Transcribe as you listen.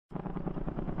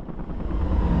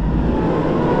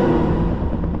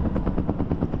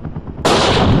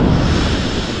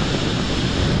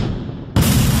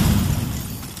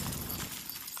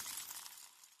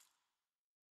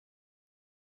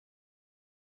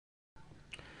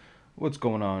What's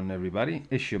going on, everybody?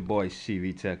 It's your boy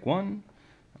CV Tech 1.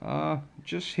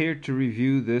 Just here to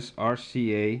review this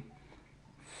RCA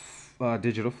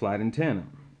digital flat antenna.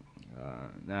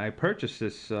 Now I purchased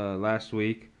this last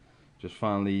week. Just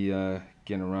finally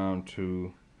getting around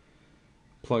to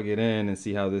plug it in and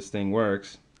see how this thing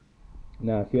works.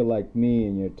 Now if you're like me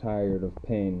and you're tired of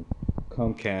paying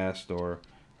Comcast or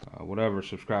whatever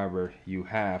subscriber you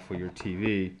have for your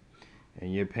TV,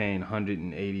 and you're paying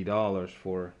 $180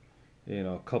 for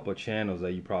a couple of channels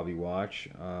that you probably watch,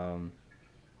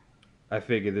 I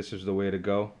figured this is the way to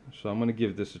go. So I'm gonna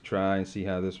give this a try and see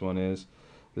how this one is.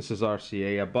 This is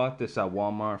RCA. I bought this at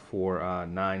Walmart for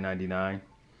 $9.99.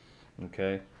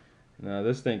 Okay, now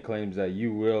this thing claims that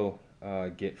you will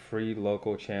get free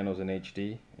local channels in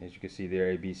HD. As you can see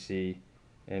there, ABC,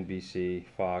 NBC,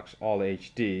 Fox, all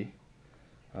HD.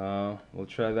 We'll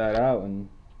try that out and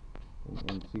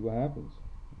see what happens.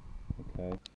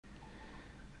 Okay.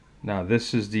 Now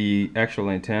this is the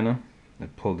actual antenna. I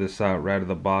pulled this out right of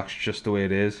the box just the way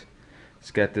it is.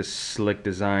 It's got this slick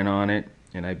design on it,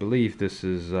 and I believe this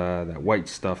is that white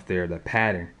stuff there, that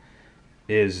pattern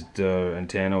is the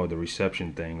antenna or the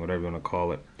reception thing, whatever you want to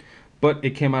call it. But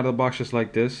it came out of the box just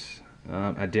like this.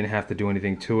 I didn't have to do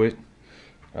anything to it.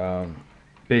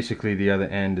 Basically the other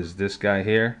end is this guy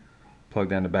here,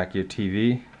 plugged down the back of your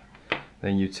TV.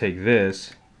 Then you take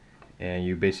this and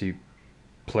you basically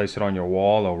place it on your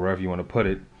wall or wherever you want to put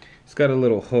it. It's got a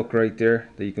little hook right there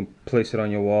that you can place it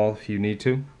on your wall if you need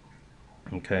to.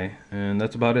 Okay, and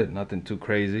that's about it. Nothing too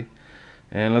crazy.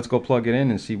 And let's go plug it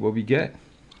in and see what we get.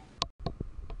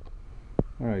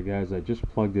 Alright guys, I just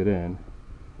plugged it in.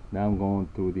 Now I'm going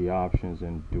through the options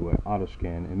and do an auto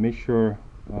scan, and make sure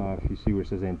if you see where it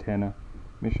says antenna,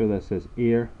 make sure that says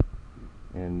ear,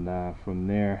 and from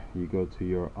there you go to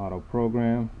your auto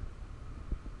program.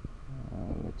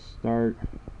 Let's start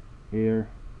here.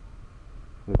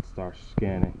 Let's start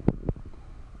scanning.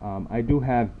 I do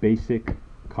have basic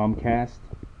Comcast,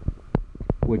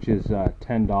 which is $10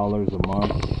 a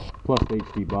month plus the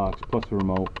HD box plus the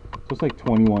remote, so it's like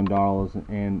 $21.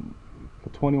 And for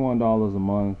 $21 a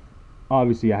month,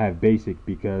 obviously I have basic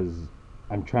because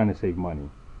I'm trying to save money.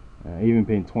 Even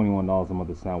paying $21 a month,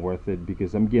 it's not worth it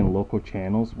because I'm getting local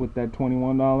channels with that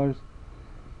 $21.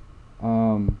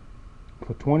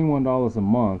 For $21 a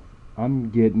month, I'm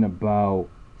getting about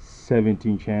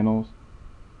 17 channels,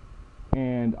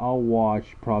 and I'll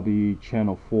watch probably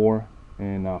channel 4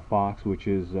 and Fox, which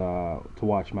is to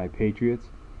watch my Patriots.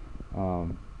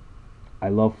 I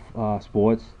love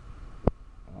sports.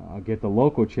 I'll get the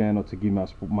local channel to give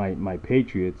my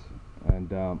Patriots,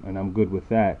 and I'm good with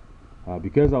that.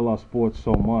 Because I love sports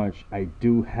so much, I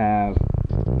do have,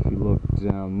 if you look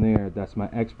down there, that's my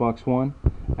Xbox One.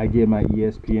 I get my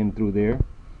ESPN through there,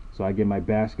 so I get my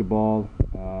basketball,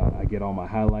 I get all my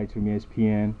highlights from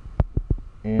ESPN,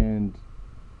 and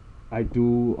I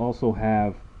do also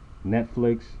have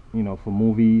Netflix, for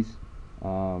movies.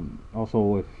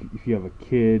 Also, if you have a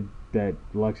kid that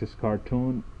likes this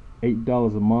cartoon,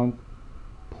 $8 a month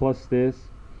plus this,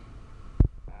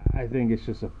 I think it's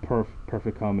just a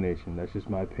perfect combination. That's just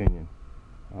my opinion.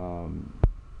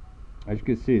 As you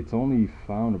can see, it's only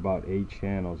found about 8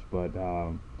 channels, but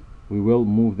we will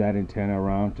move that antenna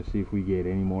around to see if we get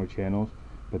any more channels.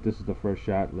 But this is the first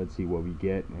shot. Let's see what we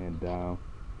get, and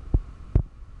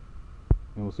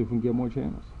we'll see if we can get more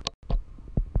channels.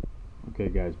 Okay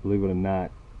guys, believe it or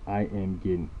not, I am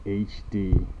getting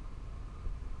HD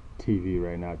TV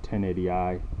right now,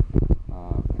 1080i.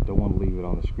 I don't want to leave it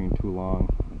on the screen too long.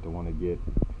 I don't want to get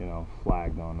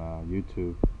flagged on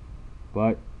YouTube,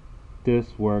 but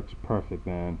this works perfect,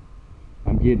 man.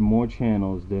 I'm getting more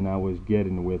channels than I was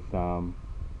getting with my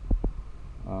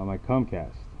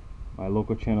Comcast. My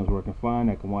local channels working fine.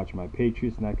 I can watch my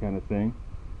Patriots and that kind of thing.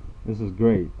 This is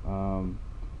great. And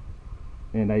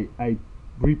I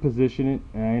reposition it,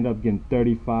 and I end up getting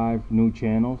 35 new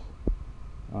channels,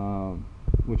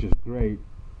 which is great.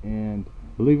 And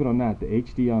believe it or not, the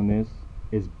HD on this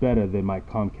is better than my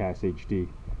Comcast HD.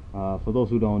 For those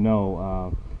who don't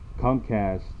know,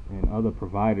 Comcast and other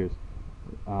providers,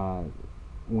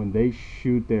 when they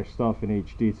shoot their stuff in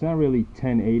HD, it's not really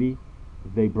 1080.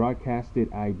 They broadcast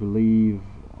it, I believe,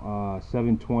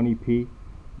 720p,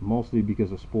 mostly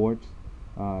because of sports.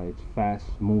 It's fast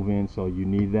moving, so you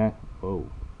need that. Oh,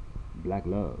 black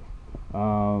love.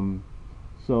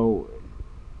 So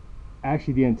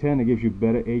actually the antenna gives you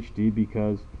better HD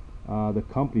because the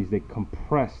companies, they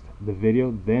compressed the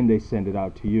video, then they send it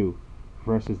out to you,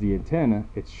 versus the antenna,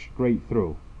 it's straight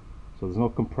through. So there's no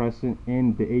compression,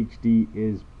 and the HD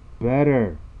is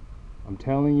better. I'm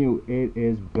telling you, it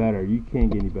is better. You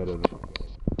can't get any better than that.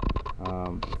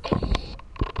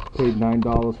 paid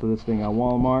 $9 for this thing at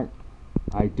Walmart.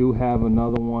 I do have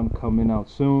another one coming out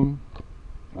soon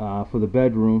for the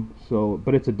bedroom,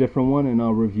 but it's a different one, and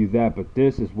I'll review that. But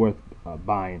this is worth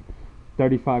buying.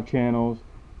 35 channels,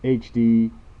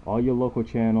 HD, all your local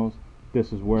channels.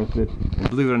 This is worth it. And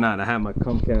believe it or not, I have my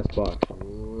Comcast box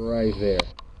right there.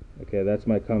 Okay, that's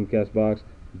my Comcast box.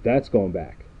 That's going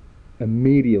back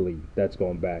immediately. That's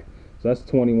going back. So that's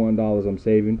 $21 I'm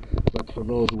saving. But for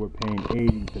those who are paying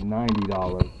 $80 to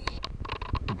 $90,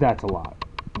 that's a lot.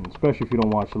 And especially if you don't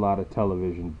watch a lot of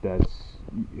television.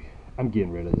 I'm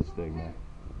getting rid of this thing, man.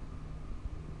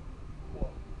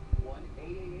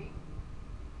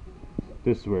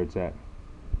 This is where it's at.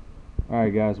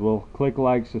 Alright guys, well, click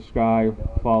like,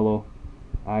 subscribe, follow.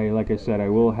 Like I said, I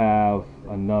will have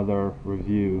another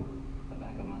review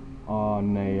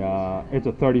on it's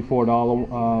a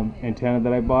 $34 antenna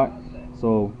that I bought.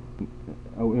 So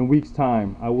in a week's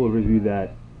time I will review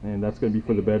that, and that's going to be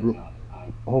for the bedroom.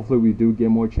 Hopefully we do get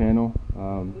more channel.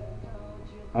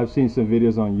 I've seen some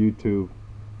videos on YouTube.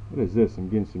 What is this? I'm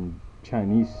getting some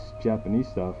Chinese, Japanese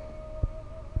stuff,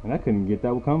 and I couldn't get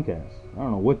that with Comcast. I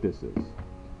don't know what this is.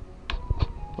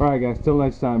 Alright guys, till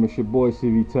next time, it's your boy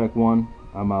CV Tech 1.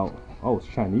 I'm out. Oh, it's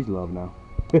Chinese love now.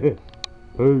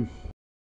 Peace.